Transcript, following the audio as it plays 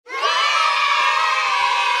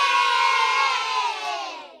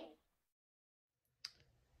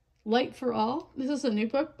Light for All. This is a new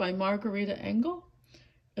book by Margarita Engle,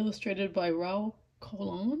 illustrated by Raúl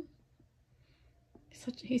Colón.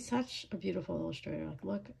 He's such a beautiful illustrator. Like,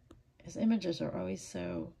 look, his images are always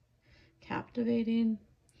so captivating.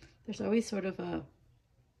 There's always sort of a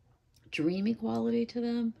dreamy quality to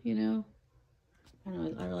them, you know. I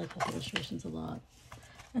know, I like his illustrations a lot.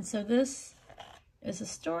 And so this is a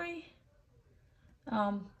story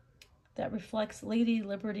that reflects Lady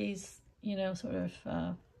Liberty's, you know, sort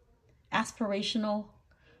of aspirational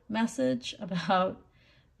message about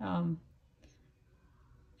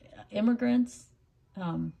immigrants.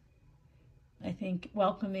 I think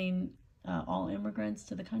welcoming all immigrants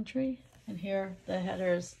to the country. And here the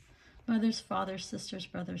headers: mothers, fathers, sisters,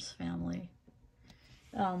 brothers, family.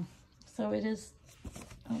 So it is,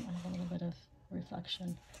 I have a little bit of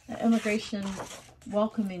reflection. An immigration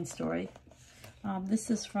welcoming story. This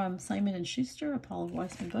is from Simon & Schuster, a Paul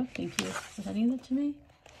Weissman book. Thank you for sending that to me.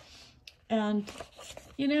 And,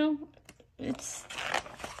 you know, it's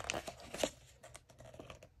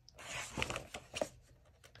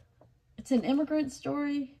an immigrant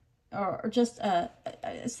story, or just a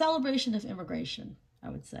celebration of immigration, I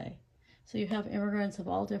would say. So you have immigrants of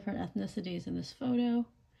all different ethnicities in this photo.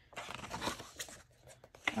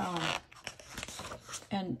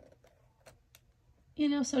 And, you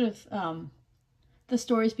know, sort of the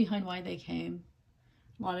stories behind why they came.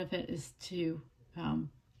 A lot of it is to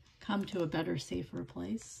come to a better, safer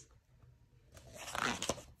place,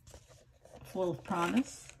 full of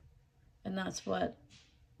promise. And that's what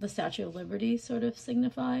the Statue of Liberty sort of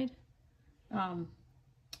signified. The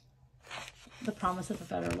promise of a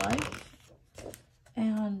better life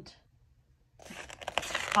and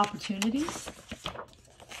opportunities.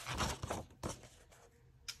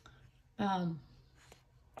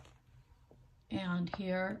 And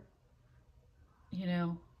here, you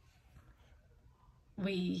know,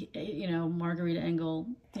 Margarita Engle,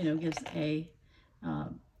 you know, gives a,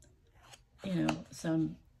 you know,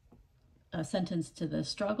 a sentence to the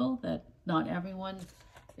struggle that not everyone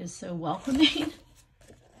is so welcoming.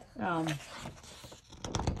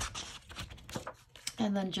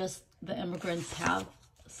 And then just the immigrants have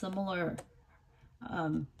similar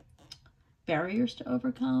barriers to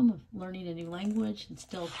overcome, of learning a new language and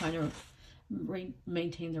still trying to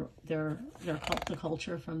maintain the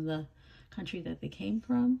culture from the country that they came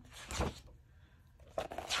from.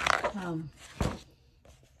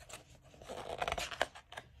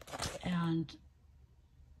 And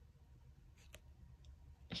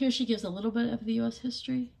here she gives a little bit of the U.S.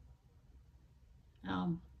 history.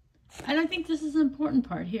 And I think this is an important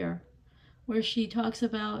part here, where she talks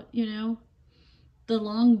about, you know, the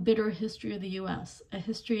long, bitter history of the U.S., a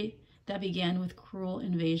history that began with cruel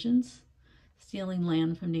invasions, stealing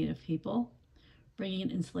land from Native people, bringing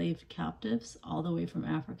enslaved captives all the way from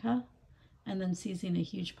Africa, and then seizing a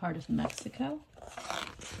huge part of Mexico.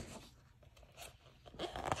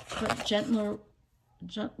 But gentler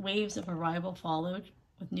waves of arrival followed,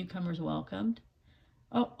 with newcomers welcomed.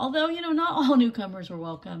 Oh, although, you know, not all newcomers were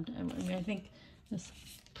welcomed. I mean, I think this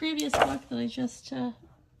previous book that I just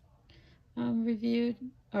reviewed,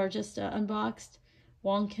 or just unboxed,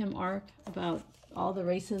 Wong Kim Ark, about all the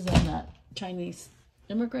racism that Chinese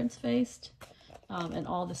immigrants faced, and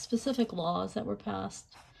all the specific laws that were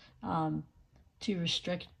passed to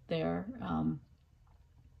restrict their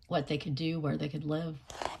what they could do, where they could live,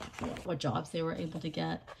 what jobs they were able to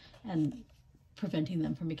get, and preventing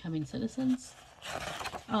them from becoming citizens.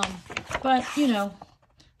 But, you know,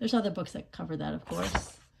 there's other books that cover that, of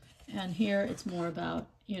course. And here it's more about,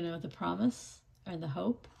 you know, the promise and the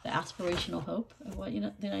hope, the aspirational hope of what, you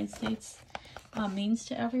know, the United States means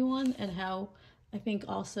to everyone, and how I think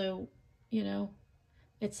also, you know,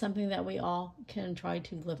 it's something that we all can try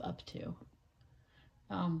to live up to.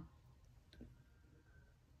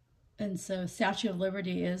 And so Statue of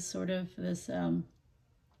Liberty is sort of this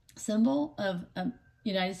symbol of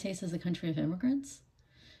United States as a country of immigrants.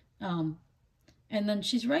 And then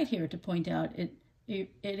she's right here to point out it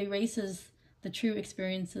erases the true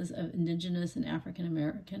experiences of Indigenous and African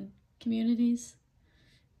American communities.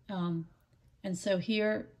 And so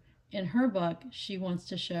here in her book, she wants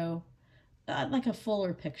to show like a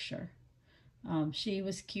fuller picture. She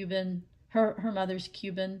was Cuban, her mother's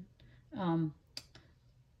Cuban,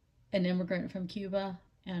 an immigrant from Cuba,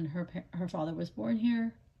 and her father was born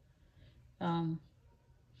here.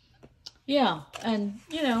 Yeah, and,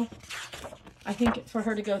 you know, I think for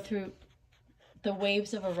her to go through the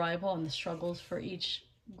waves of arrival and the struggles for each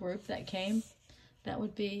group that came, that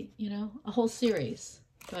would be, you know, a whole series.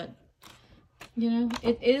 But, you know,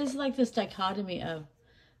 it is like this dichotomy of,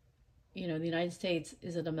 you know, the United States,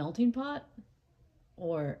 is it a melting pot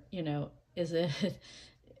or, you know, is it,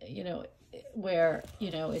 you know, where, you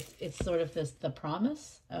know, it's sort of the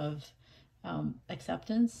promise of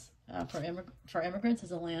acceptance for immigrants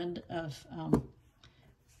as a land of,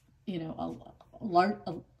 you know,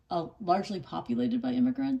 largely populated by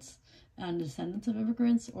immigrants and descendants of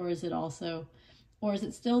immigrants, or is it also, or is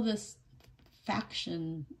it still this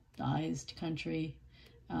factionized country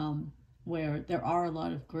where there are a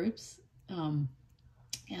lot of groups,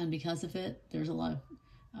 and because of it, there's a lot of,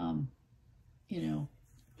 you know,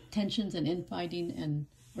 tensions and infighting and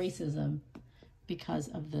racism because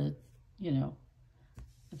of the, you know,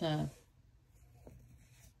 the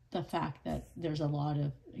fact that there's a lot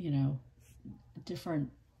of, you know, different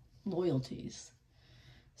loyalties.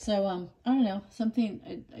 So I don't know,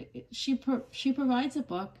 something she provides a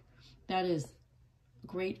book that is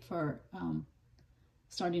great for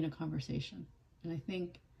starting a conversation, and I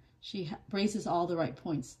think she raises all the right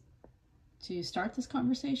points to start this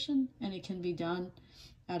conversation, and it can be done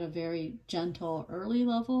at a very gentle early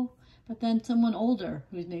level, but then someone older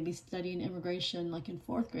who's maybe studying immigration like in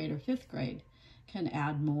 4th grade or 5th grade can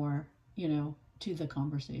add more, you know, to the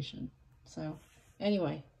conversation. So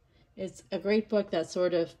anyway, it's a great book that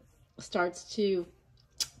sort of starts to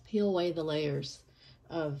peel away the layers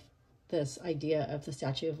of this idea of the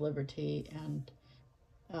Statue of Liberty and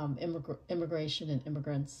immigration and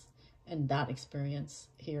immigrants and that experience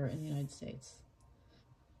here in the United States.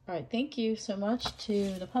 All right, thank you so much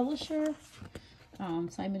to the publisher,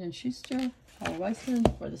 Simon & Schuster, Paul Weissman,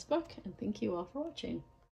 for this book, and thank you all for watching.